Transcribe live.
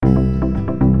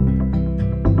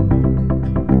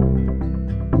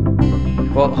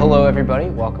Well, hello everybody.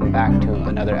 Welcome back to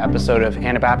another episode of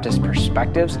Anabaptist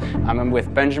Perspectives. I'm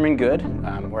with Benjamin Good.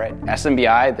 We're at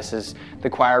SMBI. This is the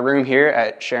choir room here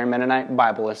at Sharon Mennonite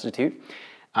Bible Institute.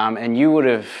 And you would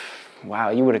have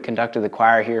conducted the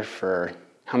choir here for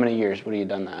how many years? What have you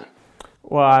done that?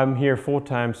 Well, I'm here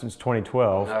full-time since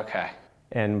 2012. Okay.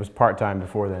 And was part-time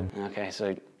before then. Okay,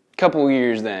 so a couple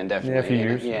years then, definitely. Yeah, a few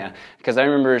years. Yeah, because I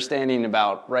remember standing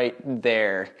about right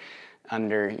there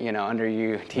under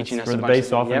you teaching us where a the bunch bass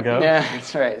of often goes. Yeah,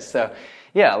 that's right. So,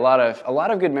 yeah, a lot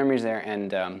of good memories there,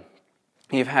 and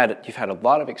you've had a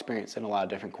lot of experience in a lot of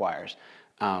different choirs.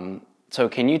 So,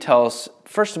 can you tell us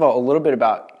first of all a little bit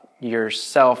about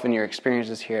yourself and your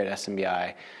experiences here at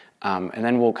SMBI, and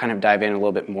then we'll kind of dive in a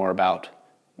little bit more about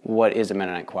what is a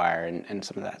Mennonite choir and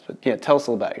some of that. But yeah, tell us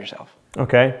a little about yourself.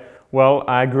 Okay. Well,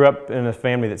 I grew up in a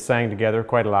family that sang together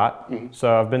quite a lot,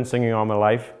 so I've been singing all my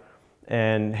life.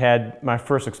 And had my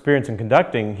first experience in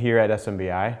conducting here at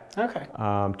SMBI. Okay.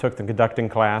 Took the conducting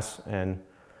class, and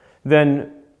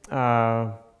then,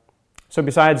 so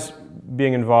besides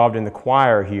being involved in the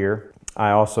choir here,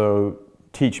 I also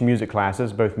teach music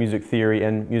classes, both music theory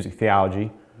and music theology,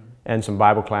 and some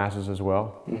Bible classes as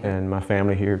well. And my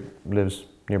family here lives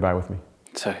nearby with me.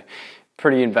 So,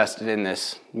 pretty invested in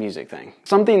this music thing.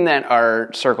 Something that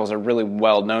our circles are really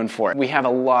well known for. We have a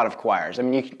lot of choirs. I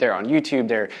mean, they're on YouTube.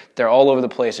 They're all over the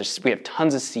place. We have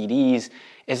tons of CDs.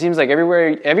 It seems like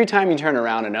every time you turn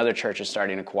around, another church is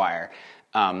starting a choir.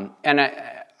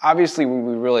 Obviously,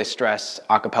 we really stress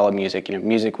a cappella music.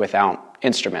 Music without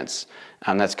instruments.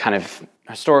 That's kind of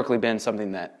historically been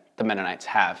something that the Mennonites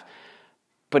have.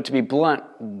 But to be blunt,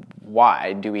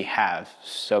 why do we have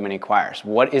so many choirs?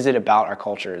 What is it about our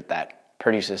culture that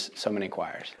produces so many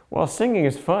choirs? Well, singing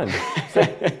is fun.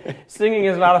 Singing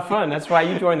is a lot of fun. That's why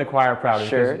you joined the choir proudly.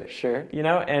 Sure.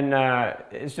 And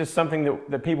it's just something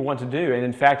that people want to do. And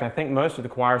in fact, I think most of the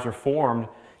choirs are formed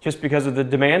just because of the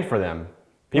demand for them.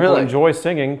 People enjoy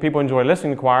singing. People enjoy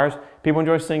listening to choirs. People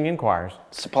enjoy singing in choirs.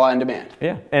 Supply and demand.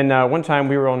 Yeah. And one time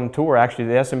we were on tour, actually,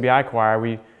 the SMBI choir,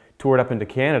 we toured up into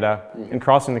Canada, and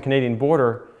crossing the Canadian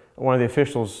border, one of the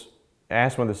officials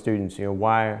asked one of the students,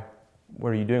 what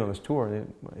are you doing on this tour?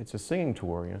 It's a singing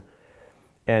tour,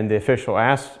 And the official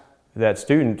asked that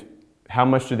student, how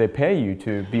much do they pay you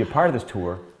to be a part of this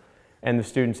tour? And the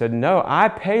student said, no, I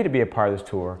pay to be a part of this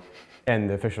tour. And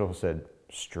the official said,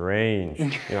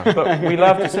 strange. But we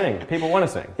love to sing. People want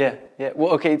to sing. Yeah.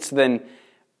 Well, okay, so then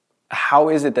how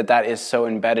is it that is so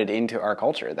embedded into our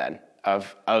culture then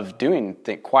of doing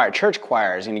the choir, church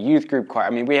choirs, youth group choir? I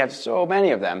mean, we have so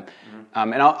many of them.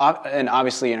 And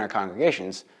obviously in our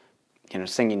congregations,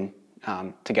 singing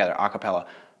together, a cappella.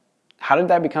 How did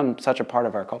that become such a part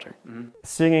of our culture?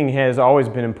 Singing has always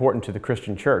been important to the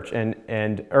Christian church.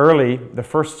 And early, the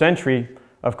first century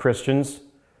of Christians,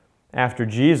 after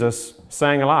Jesus,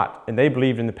 sang a lot. And they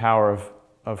believed in the power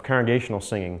of congregational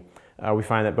singing. We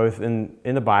find that both in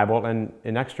the Bible and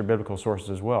in extra biblical sources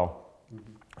as well.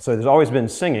 So there's always been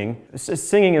singing.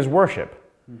 Singing is worship.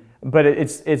 But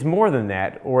it's more than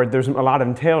that, or there's a lot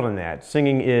entailed in that.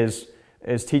 Singing is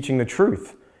teaching the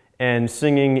truth, and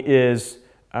singing is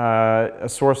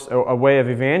a way of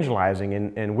evangelizing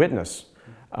and witness.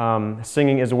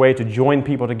 Singing is a way to join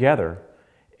people together,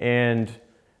 and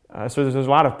so there's a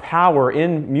lot of power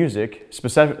in music,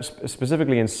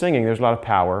 specifically in singing. There's a lot of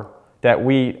power that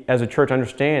we as a church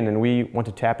understand, and we want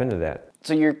to tap into that.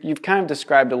 So you've kind of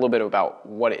described a little bit about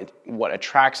what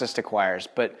attracts us to choirs,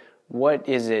 but what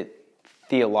is it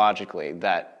theologically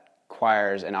that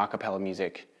choirs and a cappella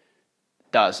music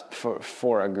does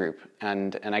for a group?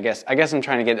 And I guess I'm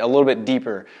trying to get a little bit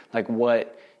deeper, like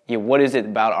what is it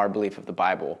about our belief of the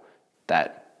Bible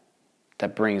that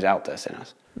brings out this in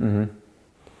us?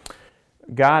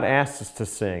 God asks us to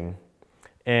sing,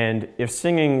 and if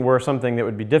singing were something that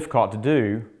would be difficult to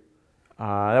do,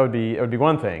 it would be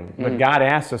one thing. But God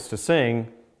asks us to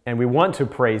sing, and we want to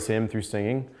praise Him through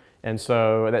singing, and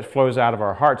so that flows out of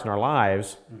our hearts and our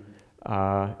lives.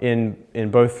 In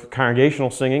both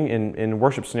congregational singing, in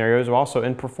worship scenarios, but also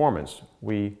in performance.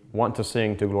 We want to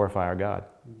sing to glorify our God.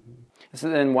 So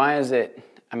then why is it,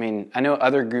 I know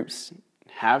other groups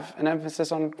have an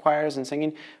emphasis on choirs and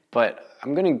singing, but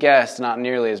I'm going to guess not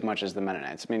nearly as much as the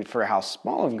Mennonites. For how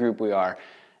small of a group we are,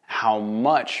 how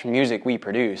much music we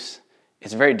produce,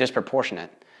 it's very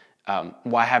disproportionate.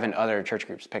 Why haven't other church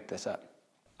groups picked this up?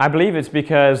 I believe it's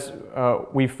because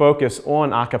we focus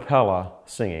on a cappella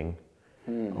singing.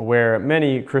 Where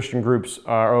many Christian groups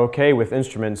are okay with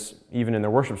instruments, even in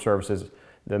their worship services,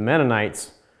 the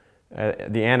Mennonites,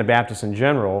 the Anabaptists in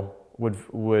general, we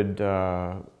would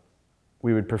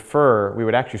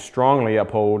actually strongly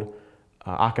uphold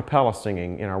a cappella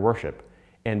singing in our worship.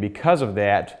 And because of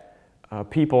that,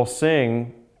 people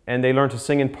sing, and they learn to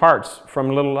sing in parts from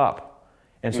little up.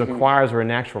 And so choirs are a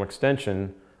natural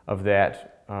extension of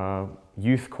that.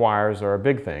 Youth choirs are a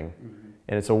big thing.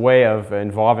 And it's a way of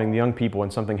involving the young people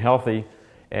in something healthy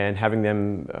and having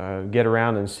them get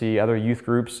around and see other youth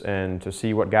groups and to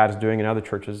see what God is doing in other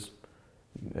churches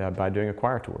by doing a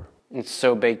choir tour. It's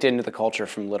so baked into the culture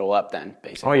from little up then,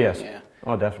 basically. Oh, yes. Yeah.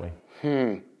 Oh,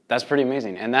 definitely. That's pretty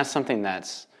amazing. And that's something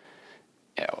that's,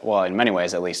 well, in many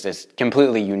ways at least, is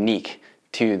completely unique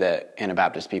to the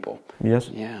Anabaptist people. Yes.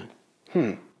 Yeah.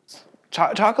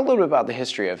 Talk a little bit about the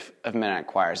history of Mennonite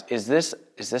choirs. Is this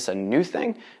a new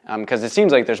thing? Because it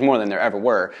seems like there's more than there ever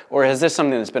were. Or is this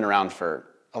something that's been around for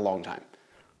a long time?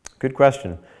 Good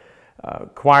question.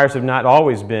 Choirs have not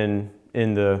always been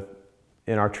in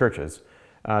our churches.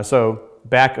 So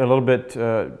back a little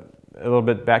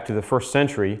bit back to the first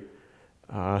century,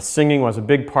 singing was a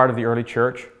big part of the early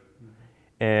church.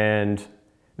 And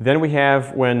then we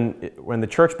have, when the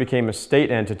church became a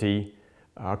state entity,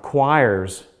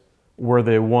 choirs were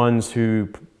the ones who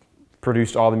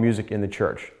produced all the music in the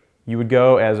church. You would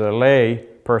go as a lay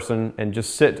person and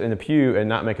just sit in the pew and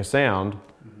not make a sound.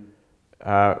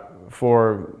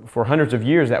 For hundreds of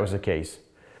years that was the case.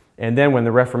 And then when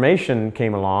the Reformation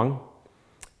came along,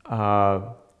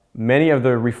 many of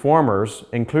the reformers,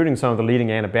 including some of the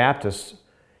leading Anabaptists,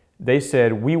 they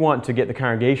said, we want to get the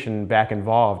congregation back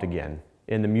involved again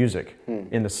in the music,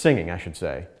 in the singing, I should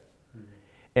say.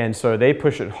 And so they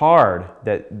push it hard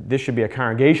that this should be a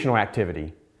congregational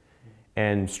activity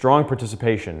and strong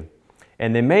participation.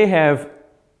 And they may have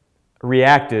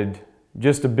reacted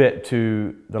just a bit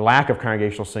to the lack of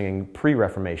congregational singing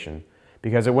pre-Reformation,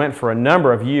 because it went for a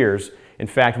number of years. In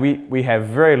fact, we have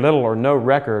very little or no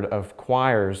record of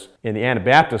choirs in the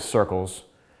Anabaptist circles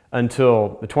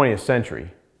until the 20th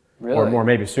century, or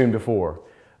maybe soon before.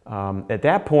 At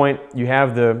that point, you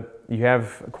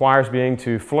have choirs beginning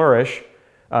to flourish.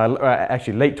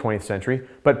 Actually late 20th century.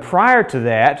 But prior to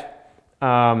that,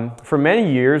 for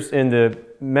many years in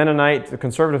the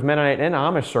conservative Mennonite and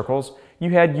Amish circles, you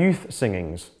had youth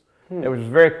singings. It was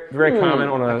very, very common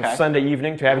on a Sunday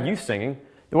evening to have youth singing.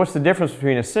 What's the difference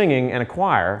between a singing and a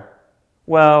choir?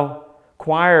 Well,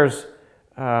 choirs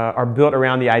are built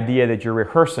around the idea that you're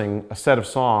rehearsing a set of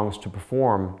songs to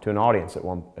perform to an audience at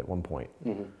one point.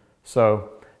 So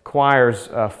choirs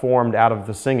formed out of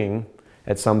the singing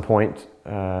at some point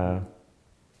to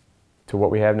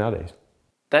what we have nowadays.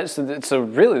 So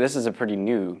really, this is a pretty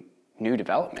new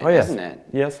development, isn't it?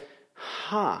 Yes.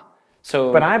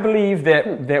 So, but I believe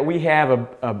that we have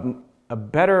a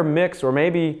better mix, or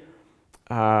maybe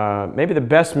the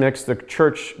best mix the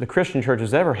Christian church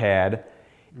has ever had,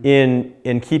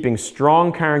 in keeping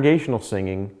strong congregational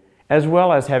singing, as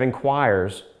well as having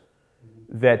choirs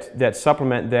that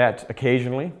supplement that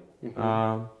occasionally.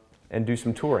 And do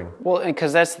some touring. Well,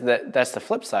 because that's the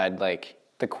flip side. Like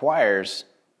the choirs,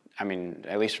 I mean,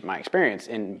 at least from my experience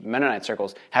in Mennonite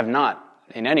circles, have not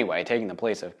in any way taken the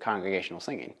place of congregational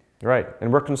singing. Right, and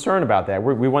we're concerned about that.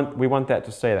 We want that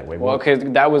to stay that way. Well, because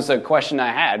that was a question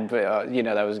I had, but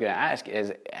that I was going to ask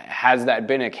is, has that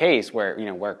been a case where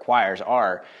where choirs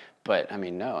are? But I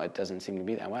mean, no, it doesn't seem to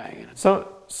be that way. So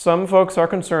some folks are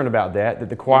concerned about that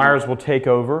the choirs will take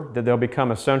over, that they'll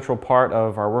become a central part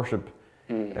of our worship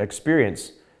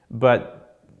experience,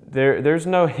 but there's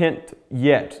no hint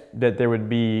yet that there would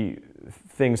be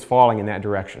things falling in that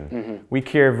direction. We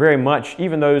care very much,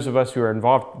 even those of us who are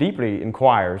involved deeply in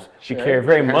choirs, we care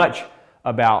very much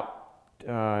about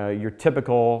your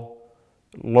typical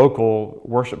local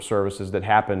worship services that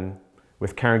happen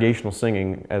with congregational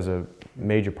singing as a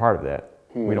major part of that.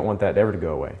 We don't want that ever to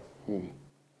go away.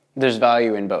 There's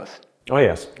value in both. Oh,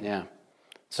 yes. Yeah.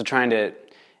 So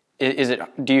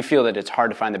do you feel that it's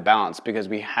hard to find the balance, because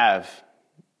we have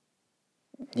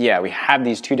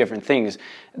these two different things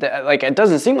that, like, it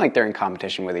doesn't seem like they're in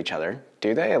competition with each other,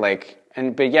 do they?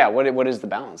 What is the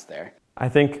balance there? I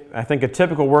think a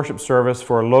typical worship service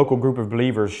for a local group of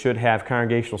believers should have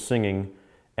congregational singing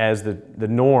as the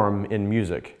norm in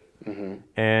music.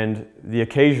 And the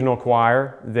occasional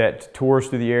choir that tours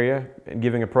through the area and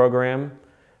giving a program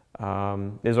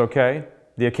is okay.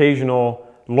 The occasional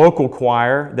local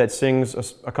choir that sings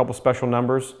a couple special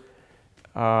numbers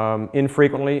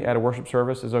infrequently at a worship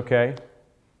service is okay.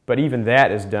 But even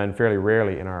that is done fairly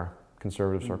rarely in our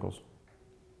conservative circles.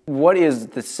 What is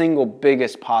the single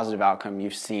biggest positive outcome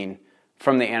you've seen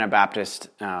from the Anabaptist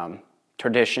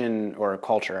tradition or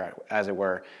culture, as it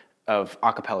were, of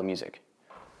a cappella music?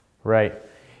 Right.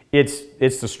 It's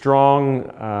the strong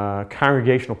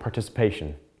congregational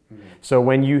participation. So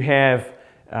when you have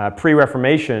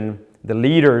pre-Reformation, the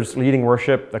leaders leading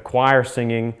worship, the choir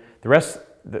singing, the rest,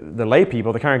 the lay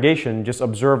people, the congregation just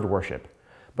observed worship.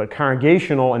 But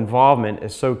congregational involvement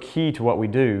is so key to what we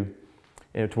do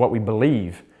and to what we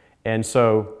believe. And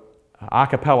so a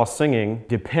cappella singing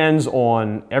depends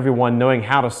on everyone knowing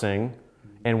how to sing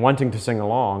and wanting to sing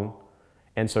along,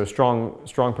 and so strong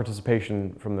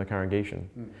participation from the congregation.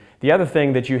 Mm-hmm. The other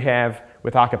thing that you have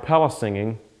with a cappella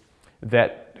singing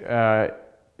that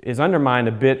is undermined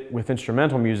a bit with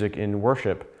instrumental music in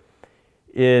worship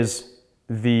is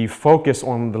the focus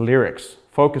on the lyrics,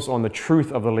 focus on the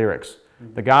truth of the lyrics.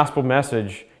 Mm-hmm. The gospel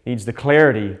message needs the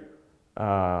clarity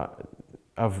of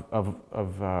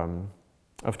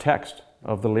text,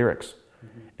 of the lyrics.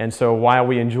 Mm-hmm. And so while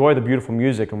we enjoy the beautiful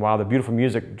music and while the beautiful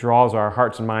music draws our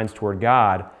hearts and minds toward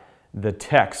God, the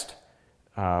text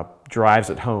drives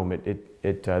it home.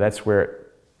 That's where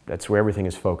everything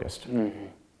is focused. Mm-hmm.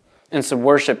 And so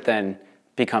worship then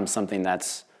becomes something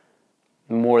that's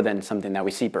more than something that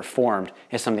we see performed.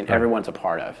 It's something everyone's a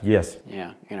part of. Yes.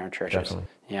 Yeah, in our churches. Definitely.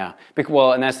 Yeah.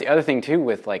 Well, and that's the other thing too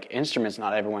with like instruments.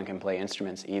 Not everyone can play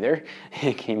instruments either.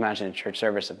 Can you imagine a church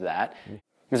service of that?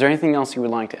 Is there anything else you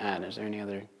would like to add? Is there any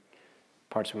other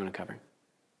parts we want to cover?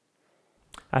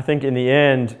 I think in the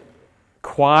end,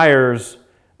 choirs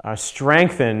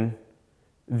strengthen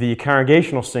the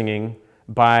congregational singing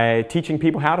by teaching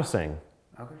people how to sing.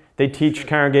 Okay. They teach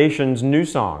congregations new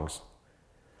songs.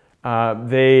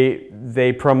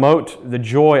 They promote the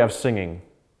joy of singing,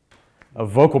 of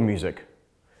vocal music,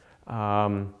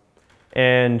 and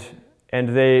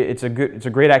it's a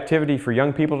great activity for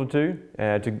young people to do.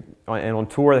 And on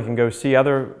tour, they can go see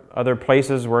other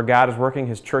places where God is working,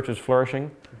 His church is flourishing,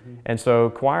 mm-hmm. And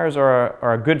so choirs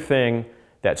are a good thing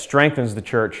that strengthens the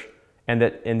church, and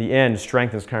that in the end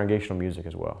strengthens congregational music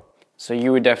as well. So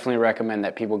you would definitely recommend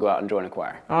that people go out and join a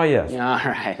choir? Oh, yes. Yeah,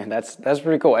 all right. And that's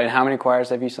pretty cool. And how many choirs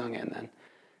have you sung in then?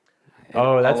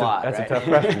 Oh, that's a tough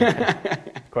question.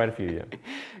 Quite a few, yeah.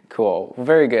 Cool. Well,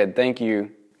 very good. Thank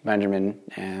you, Benjamin,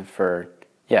 for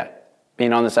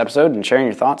being on this episode and sharing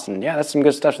your thoughts. And that's some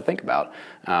good stuff to think about.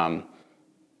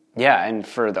 And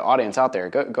for the audience out there,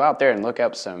 go out there and look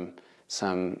up some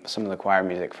of the choir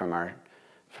music from our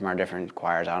different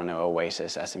choirs. I don't know,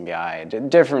 Oasis, SMBI,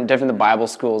 different the Bible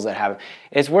schools that have.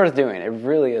 It's worth doing. It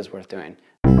really is worth doing.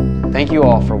 Thank you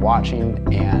all for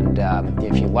watching, and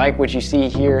if you like what you see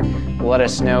here, let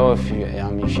us know. If you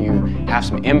have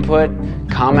some input,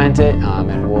 comment it,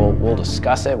 and we'll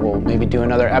discuss it. We'll maybe do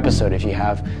another episode if you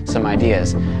have some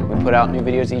ideas. We put out new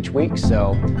videos each week,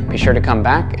 so be sure to come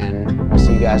back, and we'll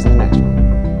see you guys in the next one.